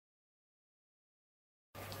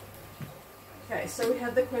Okay, so we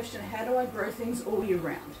had the question, how do I grow things all year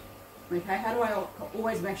round? Okay, how do I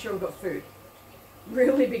always make sure I've got food?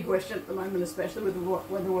 Really big question at the moment, especially with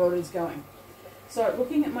where the world is going. So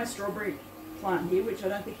looking at my strawberry plant here, which I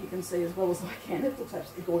don't think you can see as well as I can, it looks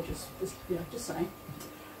absolutely gorgeous, just saying.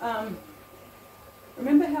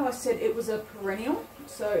 Remember how I said it was a perennial,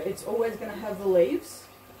 so it's always going to have the leaves,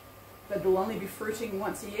 but it'll only be fruiting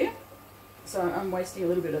once a year, so I'm wasting a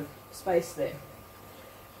little bit of space there.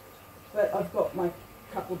 But I've got my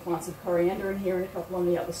couple of plants of coriander in here and a couple on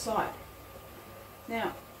the other side.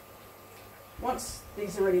 Now, once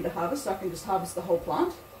these are ready to harvest, I can just harvest the whole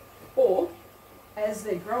plant, or as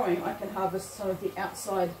they're growing, I can harvest some of the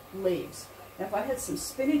outside leaves. Now, if I had some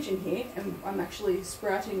spinach in here, and I'm actually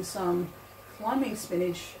sprouting some climbing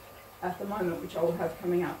spinach at the moment, which I will have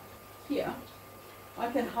coming up here,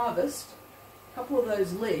 I can harvest a couple of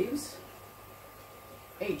those leaves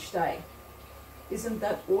each day. Isn't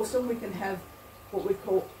that awesome? We can have what we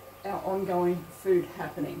call our ongoing food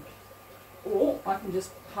happening. Or I can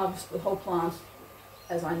just harvest the whole plant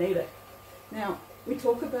as I need it. Now, we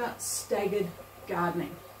talk about staggered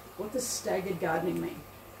gardening. What does staggered gardening mean?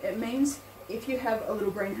 It means if you have a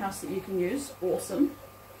little greenhouse that you can use, awesome.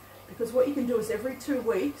 Because what you can do is every 2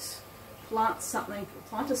 weeks, plant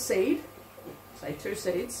a seed, say 2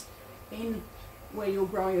 seeds, in where you're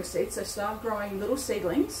growing your seeds. So start growing little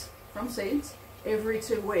seedlings from seeds every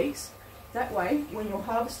 2 weeks. That way, when you're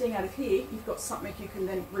harvesting out of here, you've got something you can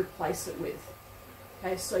then replace it with.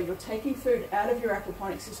 Okay, so you're taking food out of your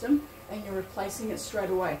aquaponics system and you're replacing it straight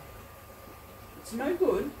away. It's no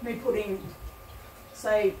good me putting,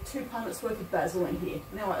 say, 2 punnets worth of basil in here.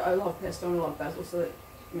 Now, I love pesto and I love basil, so that,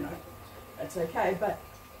 you know, that's okay. But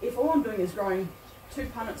if all I'm doing is growing 2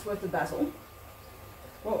 punnets worth of basil,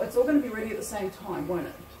 well, it's all going to be ready at the same time, won't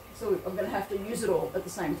it? So I'm going to have to use it all at the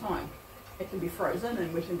same time. It can be frozen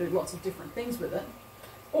and we can do lots of different things with it.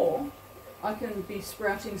 Or I can be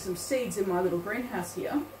sprouting some seeds in my little greenhouse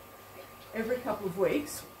here. Every couple of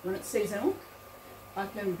weeks, when it's seasonal, I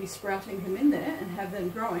can be sprouting them in there and have them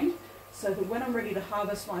growing, so that when I'm ready to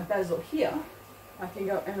harvest my basil here, I can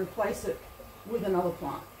go and replace it with another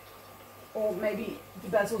plant. Or maybe the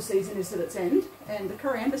basil season is at its end and the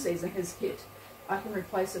coriander season has hit. I can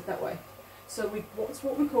replace it that way. So what's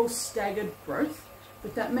what we call staggered growth,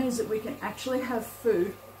 but that means that we can actually have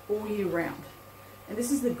food all year round. And this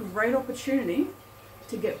is the great opportunity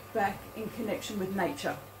to get back in connection with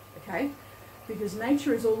nature, okay? Because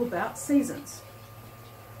nature is all about seasons,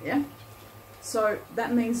 yeah? So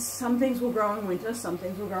that means some things will grow in winter, some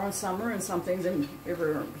things will grow in summer, and some things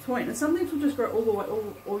everywhere in between. And some things will just grow all the way,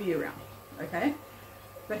 all year round, okay?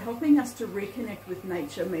 But helping us to reconnect with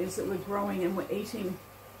nature means that we're growing and we're eating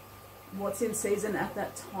what's in season at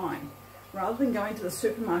that time. Rather than going to the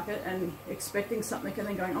supermarket and expecting something and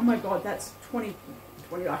then going, oh my God, that's 20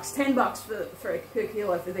 bucks, 10 bucks per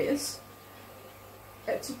kilo for this.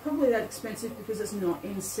 It's probably that expensive because it's not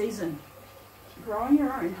in season. Growing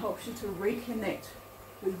your own helps you to reconnect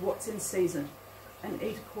with what's in season and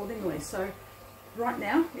eat accordingly. So right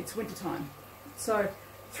now it's winter time. So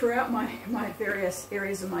throughout my various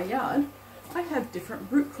areas of my yard, I have different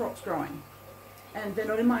root crops growing. And they're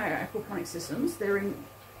not in my aquaponic systems, they're in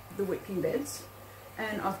the Whitking beds.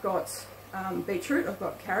 And I've got beetroot, I've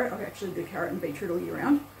got carrot, I actually do carrot and beetroot all year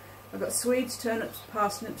round. I've got swedes, turnips,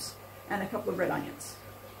 parsnips, and a couple of red onions.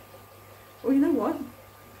 Well, you know what?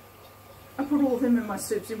 I put all of them in my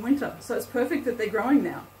soups in winter, so it's perfect that they're growing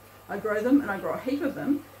now. I grow them and I grow a heap of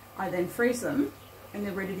them, I then freeze them, and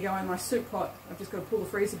they're ready to go in my soup pot. I've just got to pull the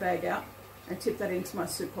freezer bag out and tip that into my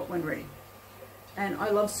soup pot when ready. And I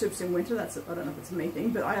love soups in winter, I don't know if it's a me thing,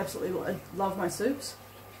 but I absolutely love my soups.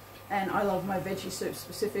 And I love my veggie soup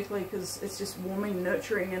specifically because it's just warming,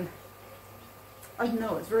 nurturing, and I don't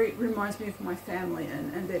know, it reminds me of my family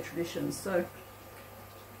and their traditions. So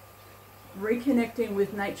reconnecting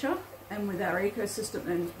with nature and with our ecosystem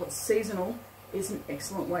and what's seasonal is an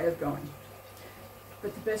excellent way of going.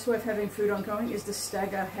 But the best way of having food ongoing is to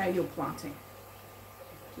stagger how you're planting.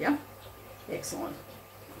 Yeah? Excellent.